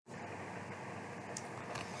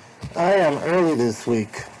I am early this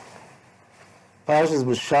week. Parshas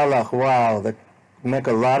Beshalach, wow, they make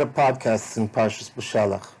a lot of podcasts in Parshas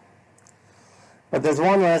Beshalach. But there's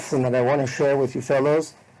one lesson that I want to share with you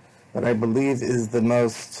fellows that I believe is the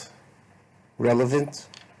most relevant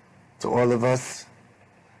to all of us,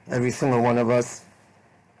 every single one of us.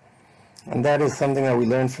 And that is something that we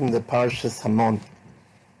learn from the Parshas Hamon.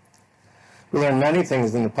 We learn many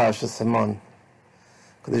things in the Parshas Hamon.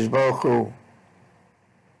 Kadosh Baruch Hu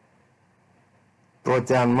brought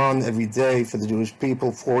down Mann every day for the Jewish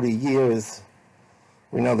people, 40 years.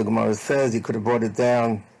 We know the Gemara says he could have brought it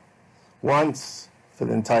down once for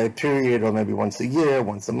the entire period, or maybe once a year,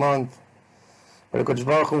 once a month. But Kadosh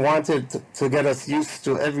Baruch Hu wanted to get us used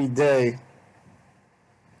to every day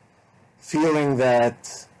feeling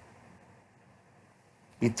that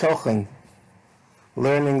bitochen,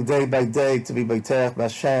 learning day by day to be Beiteach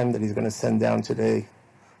B'Hashem, that He's going to send down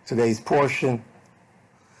today's portion.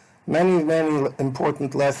 Many, many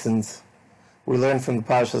important lessons we learn from the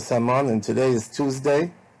Parshas Hamon, and today is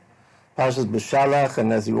Tuesday, Parshas Beshalach,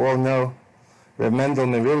 and as you all know, Reb Mendel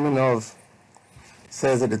Meriminov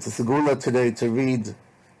says that it's a segula today to read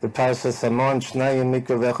the Parshas Hamon, Shnayim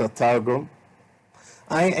Mikra Vecha Targum.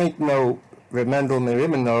 I ain't no Reb Mendel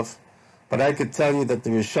Meriminov, but I could tell you that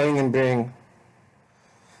the Rishonim bring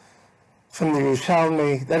from the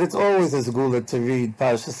Yerushalmi that it's always a segula to read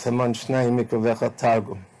Parshas Hamon, Shnayim Mikra Vecha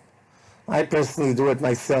Targum. I personally do it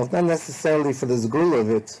myself, not necessarily for the zgul of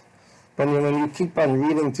it, but when you keep on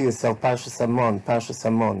reading to yourself Parshas Hamon, Parshas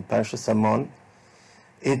Hamon, Parshas Hamon,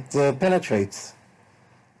 it penetrates,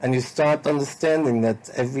 and you start understanding that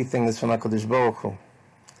everything is from HaKadosh Baruch Hu.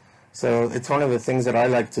 So it's one of the things that I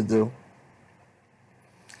like to do,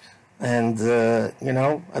 and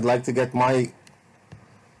I'd like to get my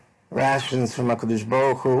rations from HaKadosh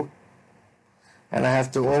Baruch Hu. And I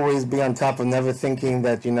have to always be on top of never thinking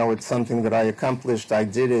that, it's something that I accomplished, I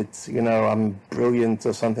did it, I'm brilliant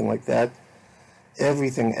or something like that.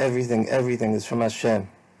 Everything is from Hashem.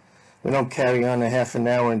 We don't carry on a half an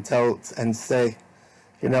hour and say,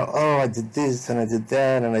 I did this and I did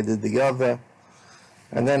that and I did the other.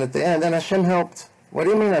 And then at the end, and Hashem helped. What do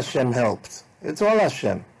you mean Hashem helped? It's all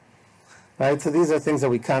Hashem. Right? So these are things that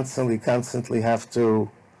we constantly have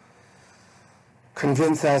to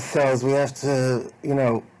convince ourselves. We have to,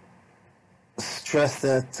 stress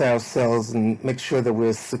that to ourselves and make sure that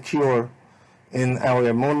we're secure in our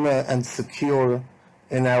emunah and secure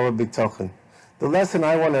in our bitochen. The lesson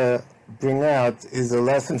I want to bring out is a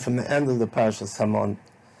lesson from the end of the Parshas Hamon,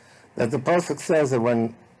 that the pasuk says that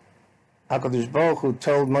when HaKadosh Baruch Hu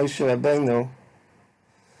told Moshe Rabbeinu,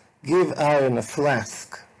 give Aaron a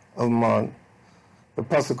flask of Mann, the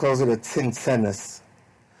pasuk calls it a tzintzenes.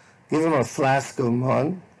 Give him a flask of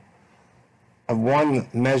Mann, of one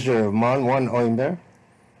measure of Mann, one oimer,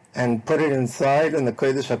 and put it inside in the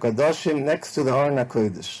Kodesh HaKadoshim next to the Aron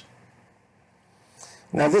HaKodesh.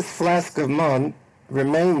 Now this flask of Mann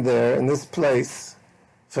remained there in this place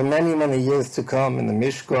for many, many years to come in the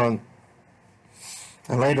Mishkan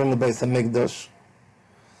and later in the Beis HaMikdash.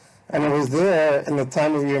 And it was there in the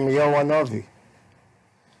time of Yirmiyahu Hanavi.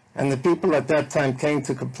 And the people at that time came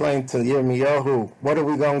to complain to Yirmiyahu, what are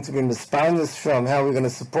we going to be mispanis from? How are we going to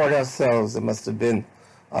support ourselves? There must have been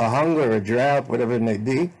a hunger, a drought, whatever it may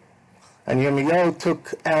be. And Yirmiyahu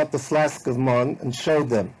took out the flask of Mann and showed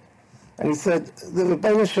them. And he said, the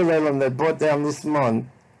Rebbeinu Shalom that brought down this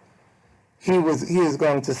Mann, he is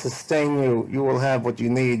going to sustain you. You will have what you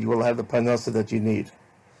need. You will have the parnasa that you need.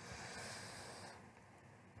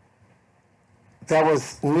 That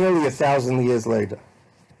was nearly 1,000 years later.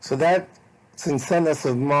 So that tzintzenes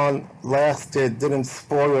of Mann didn't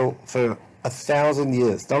spoil for 1,000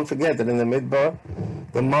 years. Don't forget that in the Midbar,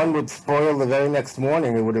 the Mann would spoil the very next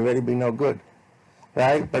morning. It would already be no good.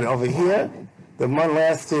 Right? But over here, the Mann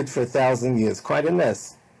lasted for 1,000 years. Quite a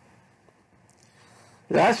mess.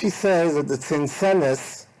 Rashi says that the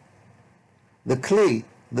tzintzenes, the kli,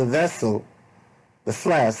 the vessel, the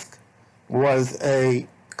flask, was a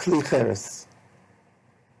kli cheres.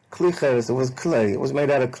 Kli cheres, it was clay. It was made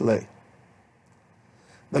out of clay.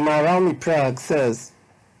 The Maharal Prague says,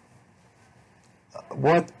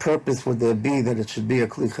 what purpose would there be that it should be a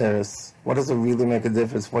kli cheres? What does it really make a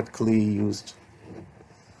difference what kli used?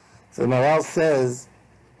 So the Maharal says,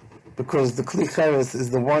 because the kli cheres is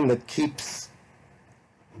the one that keeps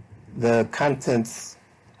the contents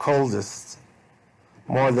coldest,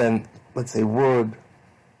 more than, let's say, wood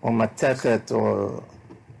or matechet or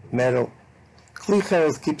metal. Kli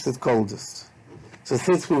cheres keeps it coldest. So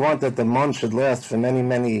since we want that the Mann should last for many,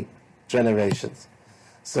 many generations,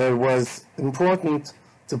 so it was important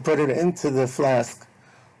to put it into the flask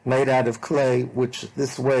made out of clay, which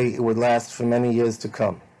this way it would last for many years to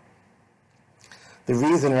come. The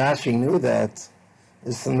reason Rashi knew that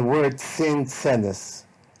is from the word sin tsenis.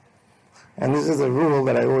 And this is a rule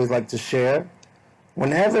that I always like to share.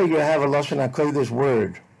 Whenever you have a Lashon HaKodesh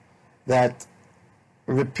word that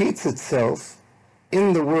repeats itself,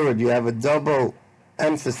 in the word you have a double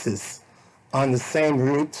emphasis on the same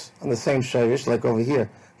root, on the same shorish, like over here.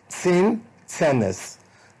 Tzin, tzenes.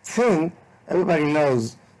 Tzin, everybody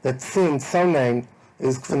knows that tzin, tzonein,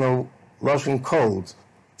 is from the Lashon cold,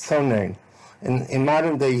 tzonein. In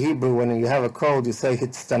modern day Hebrew, when you have a cold, you say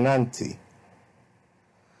hitstananti.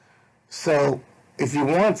 So if you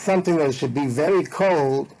want something that should be very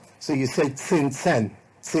cold, so you say tzin tsen,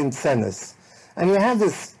 tzin tsenes. And you have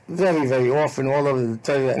this very, very often all over the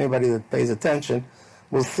Torah. Anybody that pays attention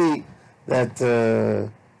will see that,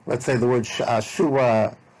 let's say the word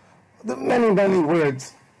shua, the many, many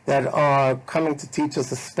words that are coming to teach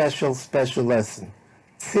us a special, special lesson.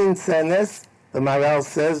 Tzin tsenes, the Maral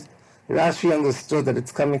says, Rashi understood that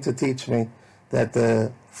it's coming to teach me that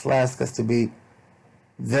the flask has to be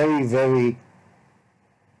very, very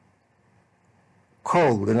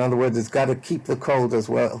cold. In other words, it's got to keep the cold as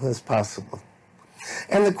well as possible.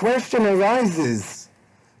 And the question arises,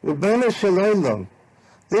 Rebbeinu Shalom,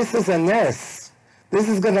 this is a nes. This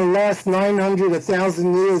is going to last 900,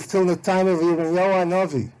 1,000 years till the time of Yirmiyahu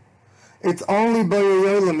Hanavi. It's only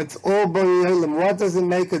Borei Olam. It's all Borei Olam. What does it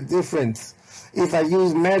make a difference? If I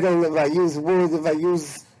use metal, if I use wood, if I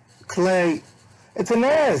use clay, it's a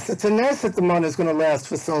nes. It's a nes that the Mann is going to last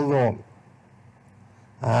for so long.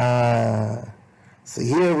 So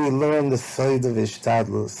here we learn the side of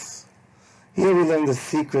Hishtadlus. Here we learn the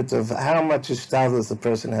secret of how much Hishtadlus a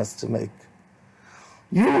person has to make.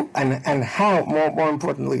 And how, more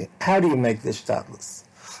importantly, how do you make the Hishtadlus?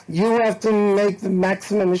 You have to make the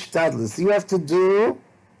maximum Hishtadlus. You have to do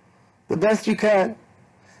the best you can.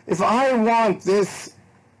 If I want this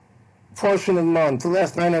portion of Mann to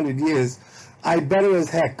last 900 years, I better as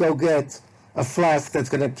heck go get a flask that's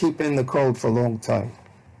going to keep in the cold for a long time.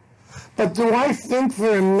 But do I think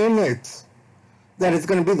for a minute that it's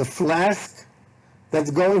going to be the flask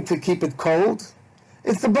that's going to keep it cold?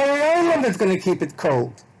 It's the Borei Olam that's going to keep it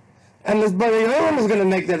cold. And the Borei Olam is going to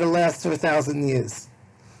make that it last for 1,000 years.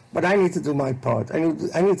 But I need to do my part. I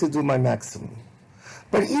need to do my maximum.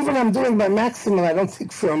 But even I'm doing my maximum, I don't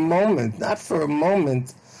think for a moment, not for a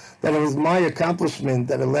moment, that it was my accomplishment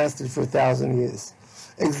that it lasted for 1,000 years.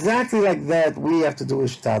 Exactly like that, we have to do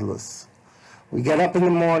Hishtadlus. We get up in the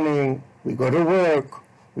morning, we go to work,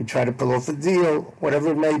 we try to pull off a deal,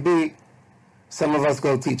 whatever it may be. Some of us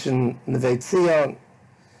go teach in Nevei Tzion,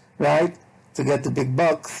 right, to get the big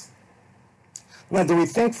bucks. Now, do we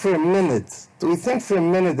think for a minute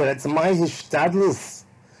that it's my Hishtadlus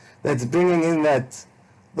that's bringing in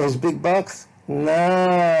those big bucks?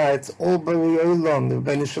 Nah, it's all Borei Olam. The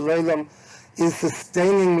Rebbeinu Shalom is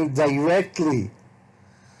sustaining me directly.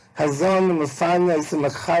 Hazon mefanes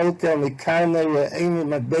mechalka mikarne re'im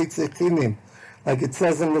madbeitze chinim, like it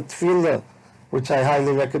says in the Tefillah, which I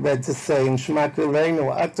highly recommend to say in Shema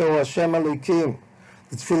Kileinu, Ato Hashem Elokim.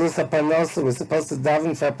 The Tefillah Hapanosa, we're supposed to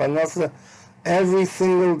daven for Hapanosa every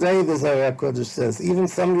single day, the Zohar HaKodesh says. Even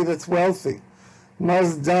somebody that's wealthy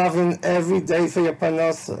must daven every day for your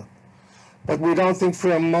Hapanosa. But we don't think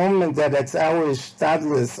for a moment that it's our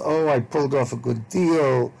Hishtadlus. Oh, I pulled off a good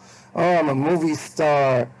deal. Oh, I'm a movie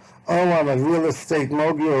star. Oh, I'm a real estate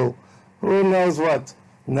mogul. Who knows what?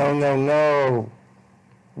 No.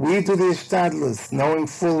 We do the Hishtadlus, knowing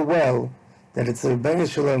full well that it's the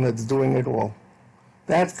Rebbeinu Shalom that's doing it all.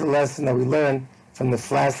 That's the lesson that we learn from the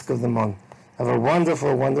flask of the Mann. Have a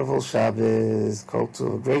wonderful, wonderful Shabbos. Call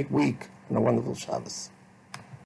to a great week and a wonderful Shabbos.